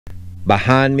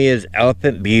Behind me is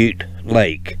Elephant Butte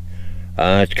Lake.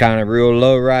 It's kind of real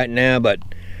low right now, but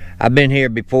I've been here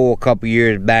before a couple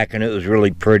years back and it was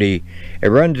really pretty. It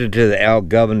runs into the El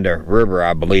Governor River,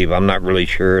 I believe. I'm not really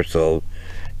sure, so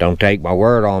don't take my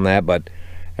word on that, but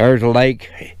there's a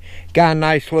lake. Got a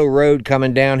nice little road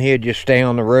coming down here. Just stay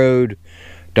on the road.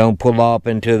 Don't pull off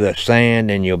into the sand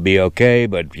and you'll be okay,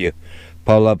 but if you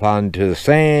pull up onto the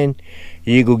sand,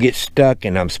 you go get stuck,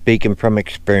 and I'm speaking from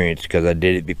experience because I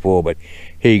did it before. But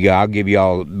here you go, I'll give you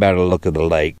all a better look of the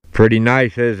lake. Pretty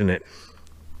nice, isn't it?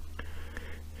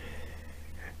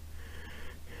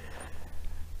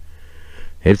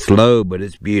 It's low, but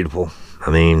it's beautiful.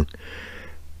 I mean,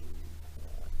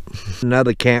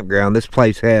 another campground. This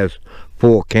place has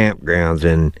 4 campgrounds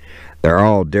and they're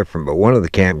all different, but one of the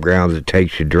campgrounds, it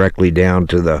takes you directly down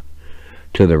to the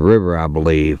river, I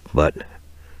believe. But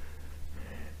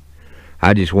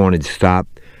I just wanted to stop.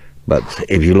 But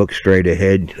if you look straight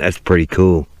ahead, that's pretty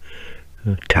cool.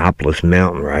 Topless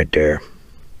mountain right there.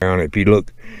 And if you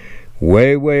look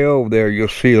way over there, you'll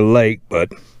see a lake,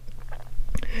 but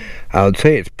I would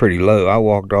say it's pretty low. I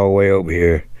walked all the way over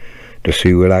here to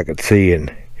see what I could see,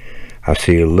 and I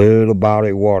see a little body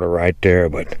of water right there,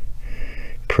 but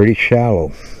pretty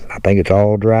shallow. I think it's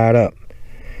all dried up.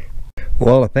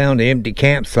 Well, I found an empty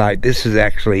campsite. This is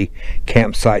actually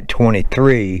campsite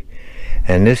 23,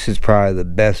 and this is probably the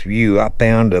best view I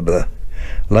found of the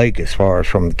lake as far as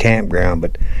from the campground.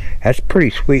 But that's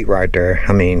pretty sweet right there.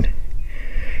 I mean,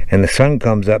 and the sun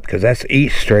comes up because that's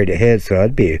east straight ahead, so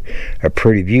that'd be a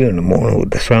pretty view in the morning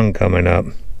with the sun coming up.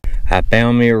 I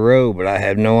found me a road, but I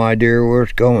have no idea where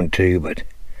it's going to, but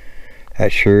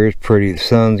that sure is pretty. The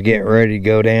sun's getting ready to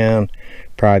go down.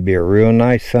 Probably be a real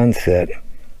nice sunset.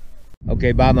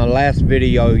 Okay, by my last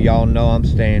video, y'all know I'm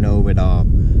staying over at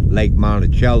Lake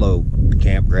Monticello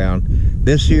campground.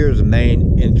 This here is the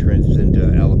main entrance into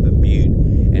Elephant Butte,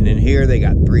 and in here they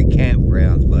got 3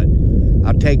 campgrounds, but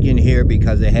I'll take you in here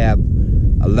because they have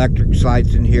electric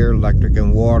sites in here, electric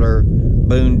and water,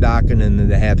 boondocking, and then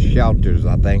they have shelters.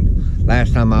 I think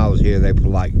last time I was here they were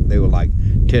like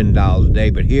 $10 a day,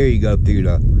 but here you go through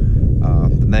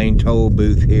the main toll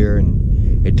booth here,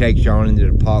 and it takes you on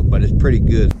into the park, but it's pretty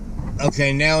good.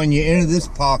 Okay, now when you enter this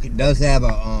park, it does have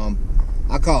a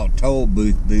I call it toll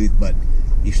booth, but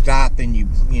you stop and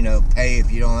you know, pay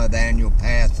if you don't have the annual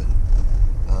pass, and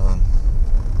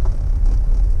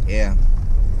yeah,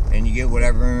 and you get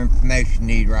whatever information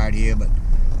you need right here. But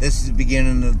this is the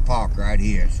beginning of the park right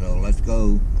here, so let's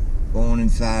go on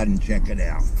inside and check it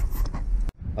out.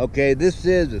 Okay, this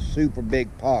is a super big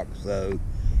park, so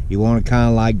you want to kind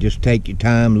of like just take your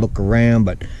time, look around,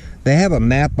 but they have a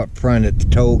map up front at the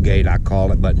toll gate, I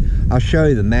call it, but I'll show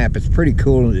you the map. It's pretty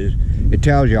cool. It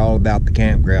tells you all about the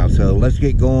campground. So let's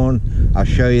get going. I'll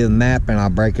show you the map and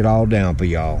I'll break it all down for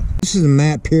y'all. This is a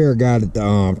map here I got at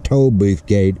the toll booth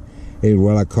gate, is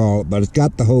what I call it, but it's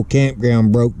got the whole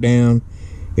campground broke down.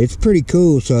 It's pretty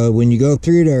cool. So when you go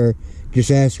through there, just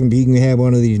ask them if you can have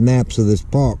one of these maps of this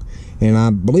park. And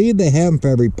I believe they have them for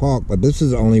every park, but this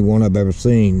is the only one I've ever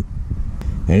seen.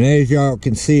 And as y'all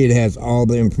can see, it has all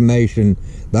the information.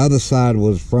 The other side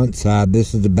was front side,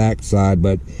 this is the back side,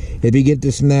 but if you get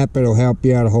this map, it'll help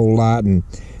you out a whole lot. And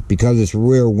because it's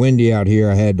real windy out here,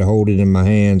 I had to hold it in my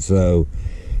hand. So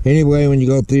anyway, when you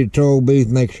go through the toll booth,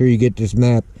 make sure you get this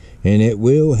map and it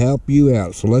will help you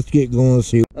out. So let's get going and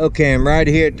see. Okay, I'm right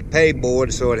here at the pay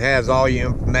board, so it has all your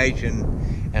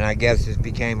information, and I guess this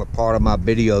became a part of my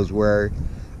videos where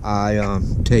I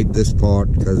taped this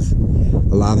part because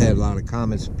I've had a lot of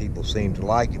comments and people seem to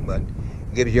like it, but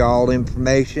it gives you all the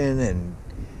information. And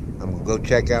I'm gonna go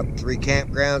check out 3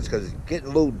 campgrounds because it's getting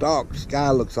a little dark. The sky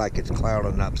looks like it's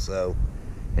clouding up, so,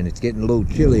 and it's getting a little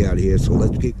chilly out here, so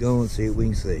let's get going and see what we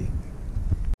can see.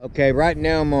 Okay, right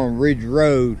now I'm on Ridge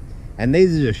Road, and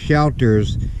these are the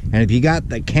shelters, and if you got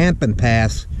the camping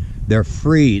pass, they're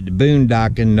free. The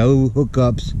boondocking, no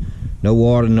hookups, no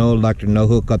water, no electric, no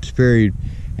hookups, period.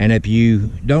 And if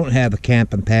you don't have a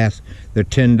camping pass, they're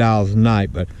 $10 a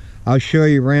night. But I'll show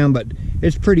you around, but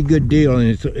it's a pretty good deal,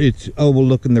 and it's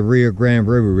overlooking the Rio Grande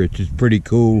River, which is pretty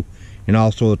cool. And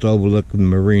also it's overlooking the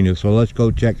marina, so let's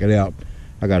go check it out.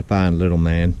 I gotta find little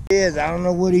man. I don't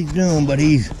know what he's doing, but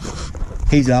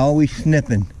he's always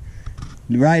sniffing.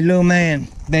 Right, little man,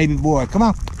 baby boy, come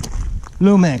on.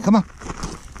 Little man, come on.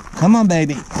 Come on,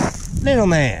 baby. Little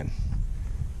man.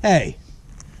 Hey,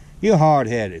 you're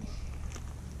hard-headed.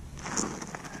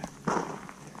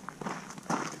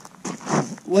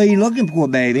 What are you looking for,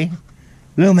 baby?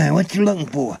 Little man, what you looking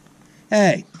for?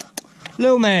 Hey,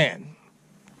 little man.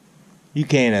 You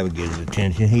can't ever get his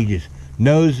attention. He just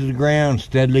noses the ground,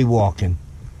 steadily walking.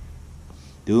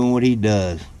 Doing what he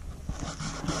does.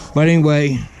 But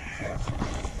anyway,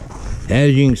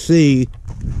 as you can see,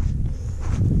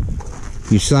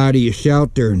 your side of your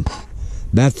shelter, and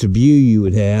that's the view you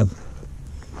would have.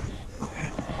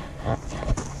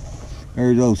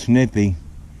 There's old Snippy.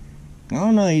 I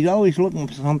don't know, he's always looking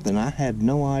for something. I have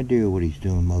no idea what he's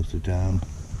doing most of the time.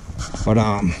 But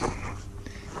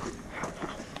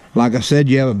like I said,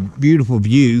 you have a beautiful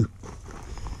view.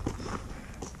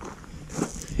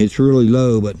 It's really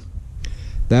low, but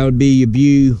that would be your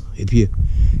view if you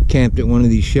camped at one of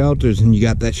these shelters, and you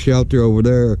got that shelter over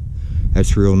there.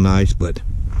 That's real nice. But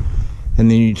and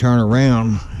then you turn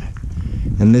around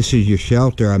and this is your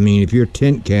shelter. I mean, if you're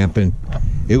tent camping,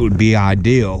 it would be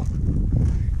ideal,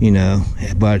 you know.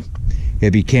 But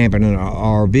if you're camping in an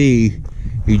RV,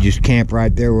 you just camp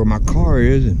right there where my car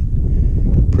is,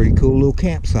 and pretty cool little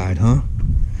campsite, huh?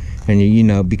 And you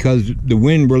know, because the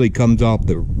wind really comes off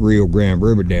the Rio Grande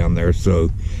River down there, so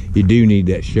you do need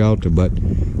that shelter. But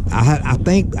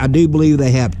I do believe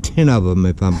they have 10 of them,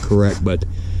 if I'm correct. But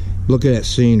look at that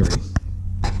scenery.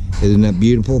 Isn't that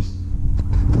beautiful?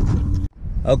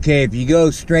 Okay, if you go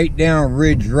straight down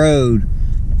Ridge Road,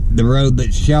 the road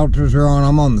that shelters are on,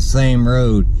 I'm on the same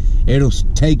road. It'll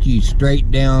take you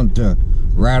straight down to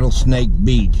Rattlesnake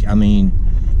Beach. I mean,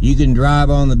 you can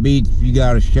drive on the beach if you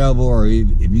got a shovel or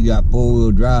if you got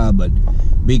four-wheel drive, but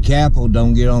be careful,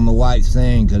 don't get on the white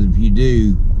sand, because if you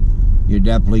do, you're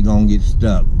definitely gonna get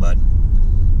stuck. But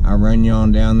I'll run you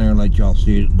on down there and let y'all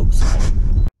see what it looks like.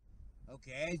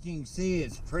 Okay, as you can see,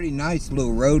 it's a pretty nice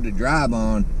little road to drive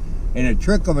on, and the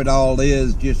trick of it all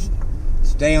is just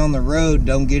stay on the road,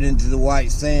 don't get into the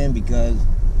white sand, because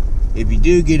if you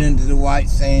do get into the white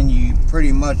sand, you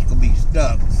pretty much will be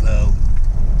stuck. So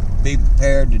be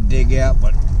prepared to dig out,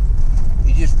 but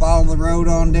you just follow the road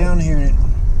on down here and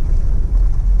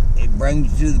it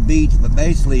brings you to the beach. But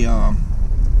basically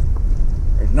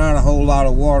there's not a whole lot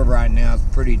of water right now. It's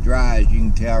pretty dry, as you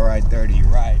can tell right there to your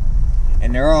right,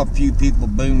 and there are a few people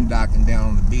boondocking down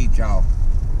on the beach. I'll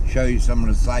show you some of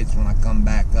the sights when I come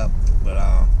back up.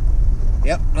 But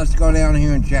yep, let's go down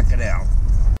here and check it out.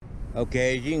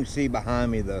 Okay, as you can see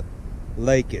behind me, the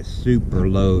lake is super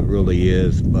low. It really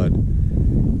is. But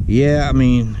yeah, I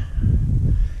mean,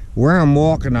 where I'm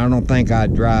walking, I don't think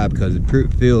I'd drive because it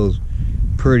feels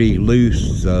pretty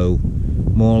loose. So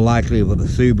more likely with a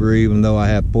Subaru, even though I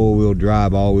have four-wheel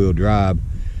drive, all-wheel drive,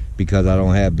 because I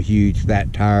don't have huge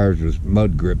fat tires with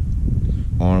mud grip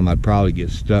on them, I'd probably get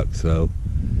stuck. So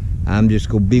I'm just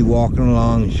gonna be walking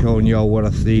along and showing y'all what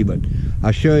I see. But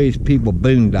I'll show you these people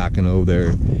boondocking over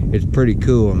there. It's pretty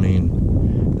cool. I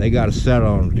mean, they got a set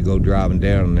on them to go driving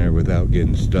down there without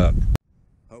getting stuck.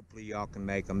 Hopefully y'all can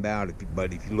make them out.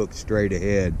 But if you look straight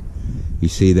ahead, you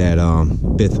see that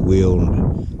fifth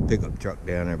wheel pickup truck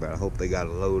down there. But I hope they got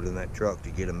a load in that truck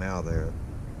to get them out of there.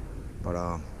 But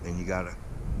and you got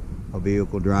a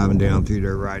vehicle driving down through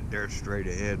there right there straight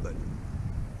ahead. But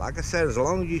like I said, as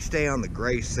long as you stay on the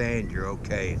gray sand, you're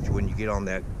okay. It's when you get on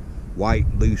that white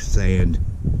loose sand,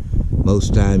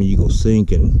 most time you go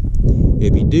sink. And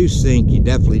if you do sink, you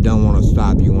definitely don't want to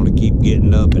stop. You want to keep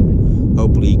getting up, and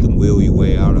hopefully you can wheel your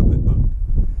way out of it. But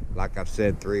like I've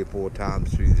said 3 or 4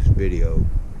 times through this video,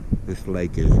 this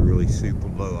lake is really super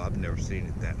low. I've never seen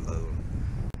it that low.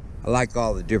 I like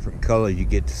all the different colors you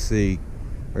get to see.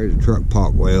 There's a truck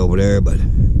parked way over there, but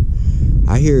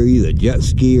I hear either a jet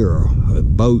ski or a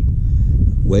boat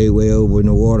way over in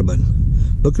the water. But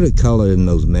look at the color in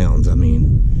those mountains. I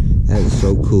mean, that is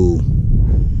so cool.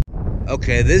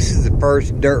 Okay, this is the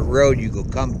first dirt road you will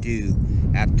come to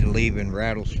after leaving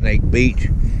Rattlesnake Beach,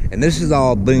 and this is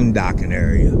all boondocking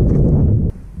area.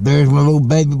 There's my little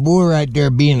baby boy right there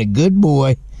being a good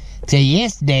boy. Say,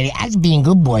 yes, Daddy, I was being a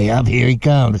good boy. Up here he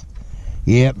comes.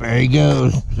 Yep, there he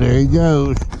goes. There he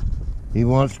goes. He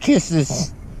wants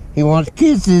kisses. He wants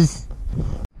kisses.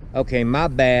 Okay, my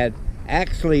bad.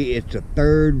 Actually, it's the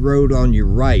third road on your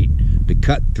right to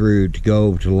cut through to go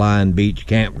over to Lion Beach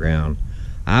Campground.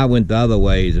 I went the other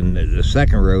ways, and the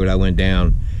second road I went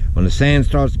down, when the sand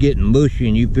starts getting mushy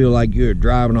and you feel like you're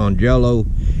driving on jello,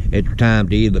 it's time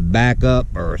to either back up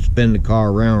or spin the car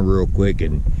around real quick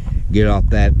and get off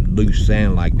that loose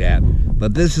sand like that.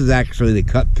 But this is actually the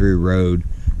cut-through road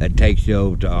that takes you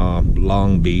over to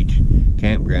Long Beach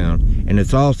Campground, and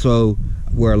it's also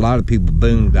where a lot of people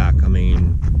boondock. I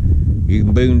mean, you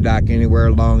can boondock anywhere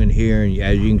along in here, and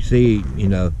as you can see, you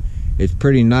know, it's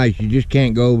pretty nice. You just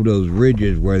can't go over those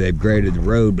ridges where they've graded the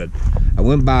road. But I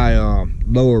went by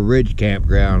Lower Ridge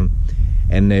Campground,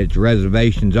 and it's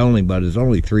reservations only, but there's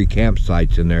only 3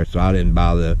 campsites in there, so I didn't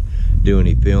bother doing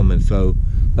any filming. So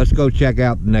let's go check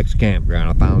out the next campground.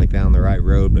 I finally found the right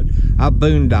road, but I've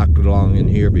boondocked along in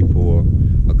here before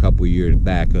a couple couple years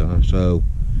back. So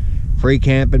free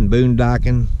camping,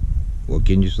 boondocking, what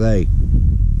can you say?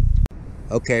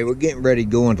 Okay, we're getting ready to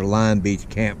go into Lion Beach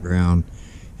Campground,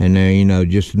 and there, you know,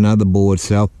 just another board,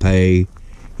 self-pay.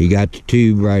 You got your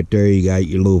tube right there, you got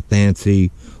your little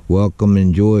fancy welcome,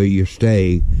 enjoy your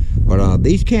stay. But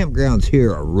these campgrounds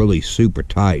here are really super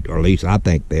tight, or at least I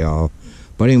think they are.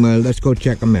 But anyway, let's go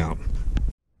check them out.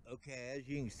 Okay, as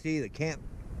you can see, the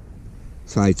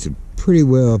campsites are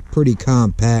pretty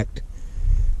compact.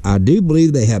 I do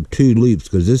believe they have 2 loops,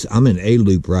 because I'm in a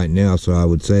loop right now, so I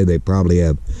would say they probably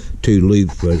have 2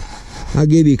 loops, but I'll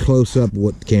give you a close-up of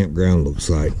what the campground looks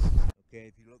like. Okay,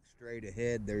 if you look straight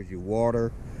ahead, there's your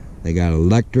water. They got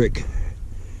electric.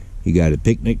 You got a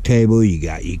picnic table. You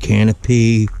got your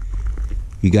canopy.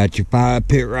 You got your fire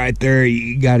pit right there.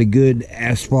 You got a good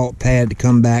asphalt pad to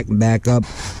come back and back up.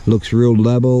 Looks real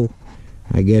level.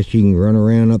 I guess you can run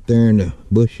around up there in the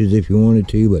bushes if you wanted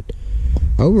to, but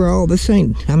overall, this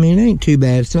ain't, I mean, it ain't too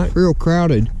bad. It's not real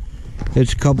crowded.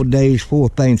 It's a couple days before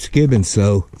Thanksgiving,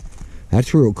 so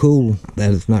that's real cool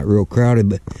that it's not real crowded.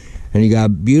 But and you got a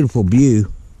beautiful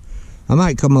view. I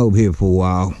might come over here for a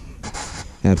while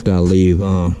after I leave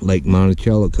Lake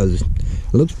Monticello, because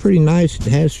it looks pretty nice.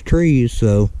 It has trees,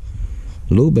 so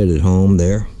a little bit at home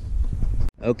there.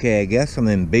 Okay, I guess I'm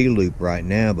in B loop right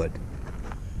now, but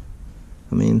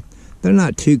I mean, they're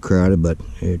not too crowded, but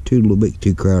they're a little bit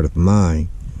too crowded for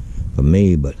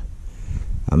me. But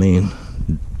I mean,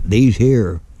 these here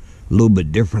are a little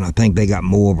bit different. I think they got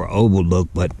more of an oval look,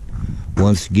 but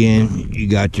once again, you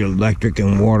got your electric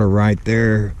and water right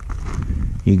there.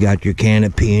 You got your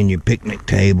canopy and your picnic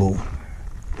table.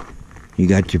 You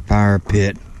got your fire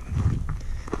pit,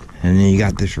 and then you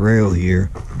got this rail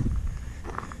here.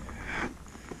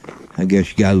 I guess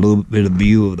you got a little bit of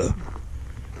view of the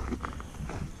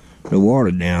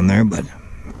water down there, but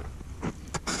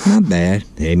not bad.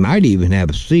 They might even have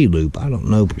a sea loop. I don't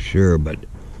know for sure, but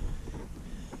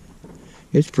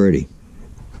it's pretty.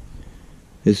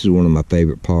 This is one of my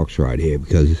favorite parks right here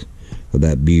because of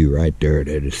that view right there.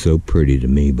 That is so pretty to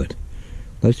me. But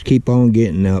let's keep on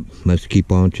getting up. Let's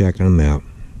keep on checking them out.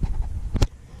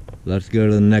 Let's go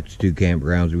to the next 2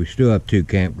 campgrounds. We still have 2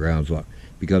 campgrounds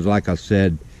because, like I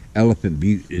said, Elephant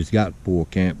Butte has got 4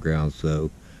 campgrounds.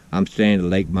 So I'm staying at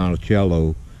Lake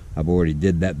Monticello. I've already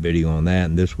did that video on that,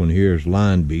 and this one here is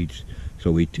Lion Beach.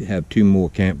 So we have 2 more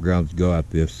campgrounds to go out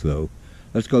this. So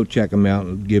let's go check them out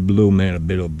and give the little man a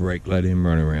bit of a break. Let him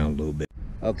run around a little bit.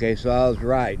 Okay, so I was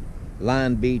right.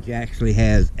 Lion Beach actually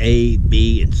has A,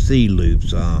 B, and C loops.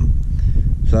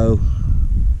 So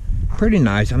pretty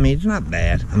nice. I mean, it's not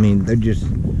bad. I mean, they're just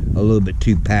a little bit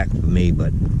too packed for me,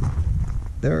 but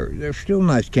they're still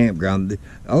nice campground. The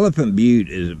Elephant Butte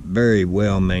is very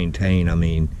well maintained. I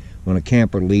mean, when a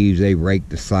camper leaves, they rake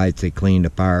the sites, they clean the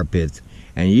fire pits,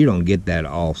 and you don't get that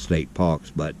at all state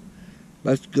parks. But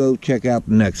let's go check out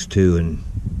the next 2 and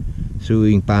see what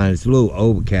we can find. It's a little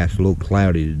overcast, a little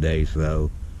cloudy today, so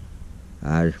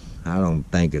I don't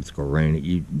think it's gonna rain.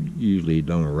 It usually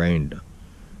don't rain.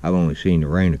 I've only seen it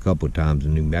rain a couple of times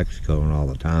in New Mexico and all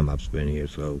the time I've spent here.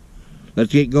 So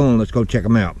let's get going. Let's go check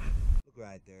them out. Look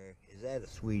right there. Is that a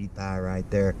sweetie pie right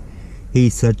there?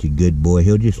 He's such a good boy.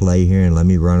 He'll just lay here and let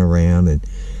me run around, and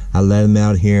I let him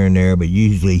out here and there, but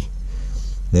usually,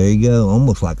 there you go,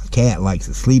 almost like a cat likes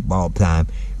to sleep all the time.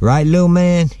 Right, little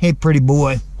man? Hey, pretty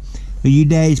boy. Are you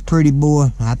daddy's pretty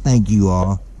boy? I think you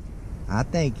are. I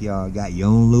think y'all got your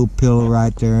own little pillow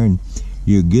right there, and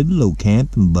you're a good little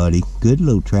camping buddy, good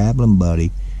little traveling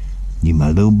buddy. You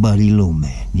my little buddy, little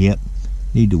man. Yep.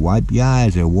 Need to wipe your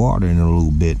eyes. They're watering a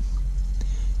little bit.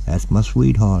 That's my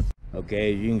sweetheart.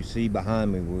 Okay, as you can see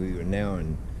behind me, we are now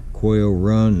in Quail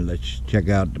Run. Let's check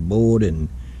out the board, and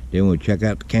then we'll check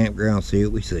out the campground, see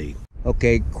what we see.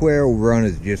 Okay, Quail Run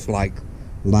is just like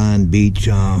Lion Beach.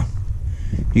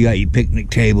 You got your picnic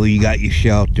table, you got your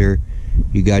shelter,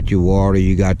 you got your water,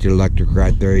 you got your electric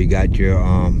right there, you got your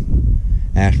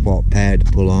asphalt pad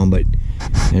to pull on, but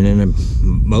and then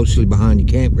mostly behind your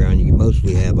campground you can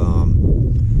mostly have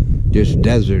just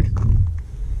desert.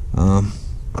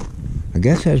 I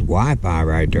guess that's Wi-Fi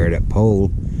right there, that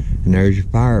pole, and there's your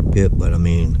fire pit. But I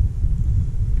mean,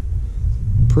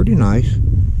 pretty nice.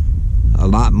 A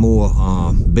lot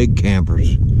more big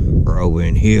campers are over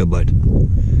in here, but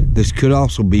this could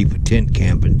also be for tent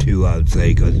camping too, I would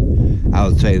say, because I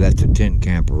would say that's a tent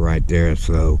camper right there.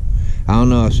 So I don't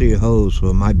know, I see a hose, so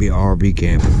it might be an RV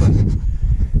camper,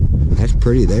 but that's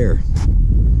pretty there.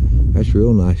 That's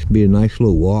real nice. Be a nice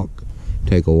little walk.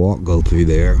 Take a walk, go through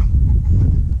there.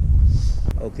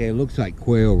 Okay, it looks like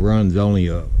Quail Run's only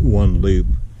a 1 loop.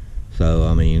 So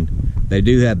I mean, they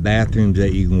do have bathrooms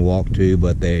that you can walk to,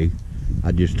 but they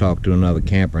I just talked to another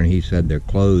camper and he said they're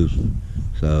closed.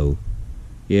 So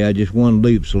yeah, just one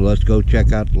loop. So let's go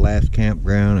check out the last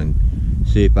campground and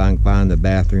see if I can find the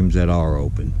bathrooms that are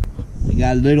open. We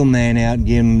got little man out,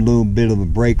 giving him a little bit of a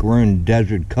break. We're in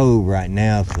Desert Cove right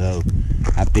now, so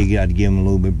I figured I'd give him a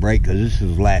little bit of break because this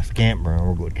is the last campground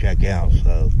we're going to check out.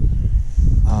 So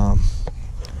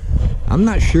I'm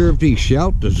not sure if these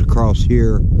shelters across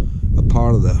here are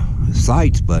part of the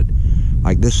sites, but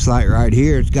like this site right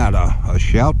here, it's got a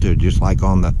shelter just like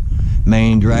on the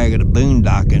main drag of the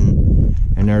boondocking,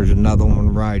 and there's another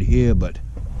one right here, but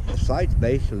the sites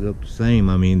basically look the same.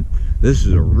 I mean, this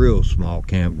is a real small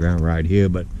campground right here,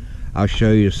 but I'll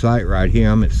show you the site right here.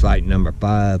 I'm at site number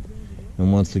 5,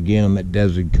 and once again I'm at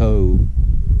Desert Cove,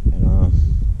 and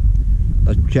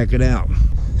let's check it out.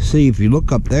 See, if you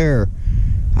look up there,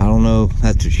 I don't know if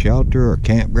that's a shelter or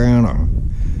campground or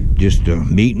just a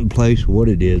meeting place or what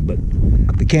it is, but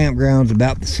the campground's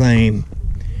about the same.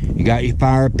 You got your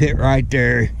fire pit right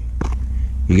there,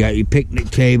 you got your picnic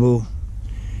table,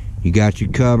 you got your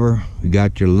cover, you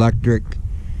got your electric,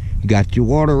 you got your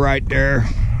water right there.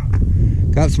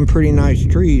 Got some pretty nice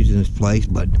trees in this place,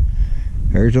 but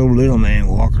there's old little man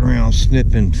walking around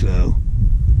sniffing, so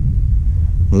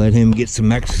let him get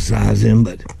some exercise in.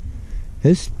 But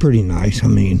it's pretty nice. I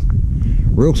mean,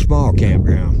 real small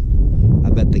campground. I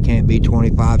bet there can't be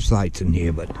 25 sites in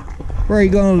here, but where are you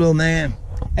going, little man?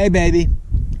 Hey, baby.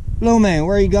 Little man,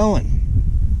 where are you going?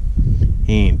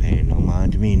 He ain't paying no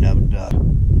mind to me, never does.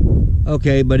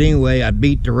 Okay, but anyway, I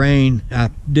beat the rain.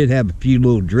 I did have a few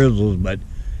little drizzles, but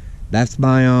that's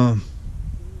my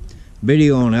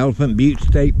video on Elephant Butte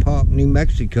State Park, New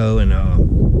Mexico. And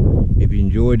if you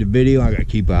enjoyed the video, I gotta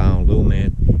keep an eye on little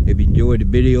man. If you enjoyed the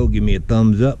video, give me a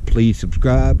thumbs up. Please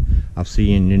subscribe. I'll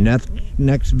see you in the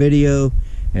next video,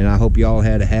 and I hope y'all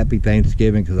had a happy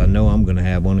Thanksgiving, because I know I'm gonna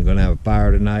have one. I'm gonna have a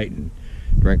fire tonight and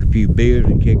drink a few beers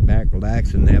and kick back,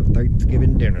 relax, and have a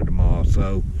Thanksgiving dinner tomorrow.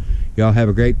 So y'all have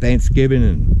a great Thanksgiving,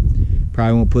 and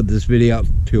probably won't put this video out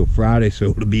till Friday, so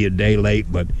it'll be a day late,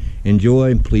 but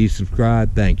enjoy and please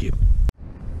subscribe. Thank you.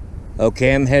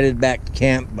 Okay, I'm headed back to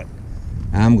camp, but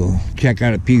I'm gonna check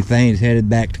out a few things. Headed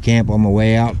back to camp on my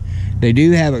way out. They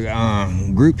do have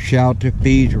a group shelter,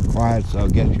 fees required, so I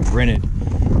guess you rent it.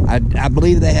 I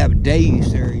believe they have a day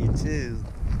use area too.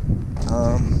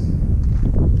 Got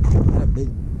a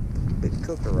big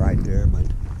cooker right there, but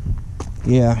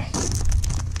yeah.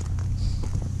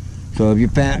 So if you're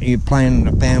planning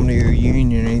a family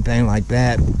reunion or anything like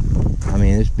that, I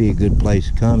mean, this would be a good place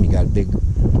to come. You got a big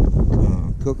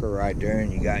cooker right there,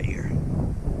 and you got your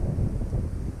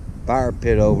fire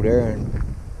pit over there, and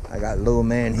I got a little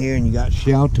man here, and you got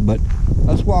shelter. But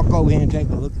let's walk over here and take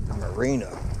a look at the marina.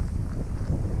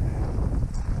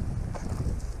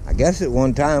 I guess at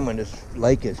one time when this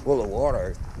lake is full of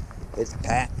water, it's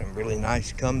packed and really nice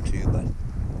to come to, but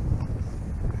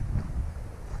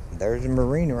there's a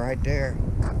marina right there.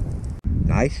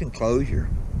 Nice enclosure.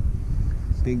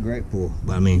 Be grateful.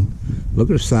 I mean, look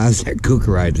at the size of that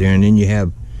cooker right there, and then you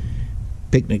have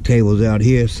picnic tables out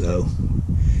here, so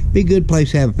be a good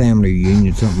place to have a family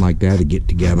reunion, something like that, to get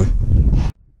together.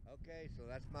 Okay, so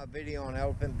that's my video on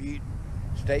Elephant Butte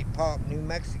State Park, New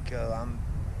Mexico. I'm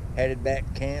headed back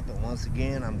to camp, and once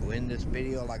again, I'm going to end this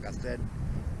video like I said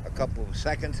a couple of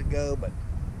seconds ago, but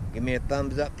give me a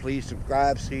thumbs up, please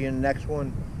subscribe. See you in the next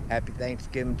one. Happy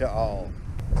Thanksgiving to all.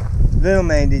 Little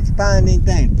man, did you find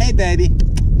anything? Hey, baby,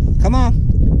 come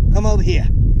on, come over here.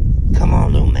 Come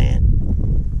on, little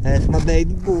man. That's my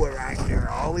baby boy right there,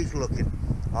 always looking,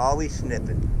 always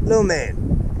sniffing. Little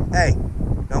man, hey,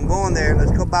 don't go in there.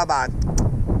 Let's go bye-bye.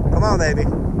 Come on, baby.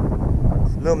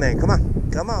 Little man, come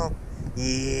on, come on.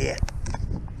 Yeah.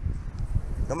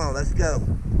 Come on, let's go.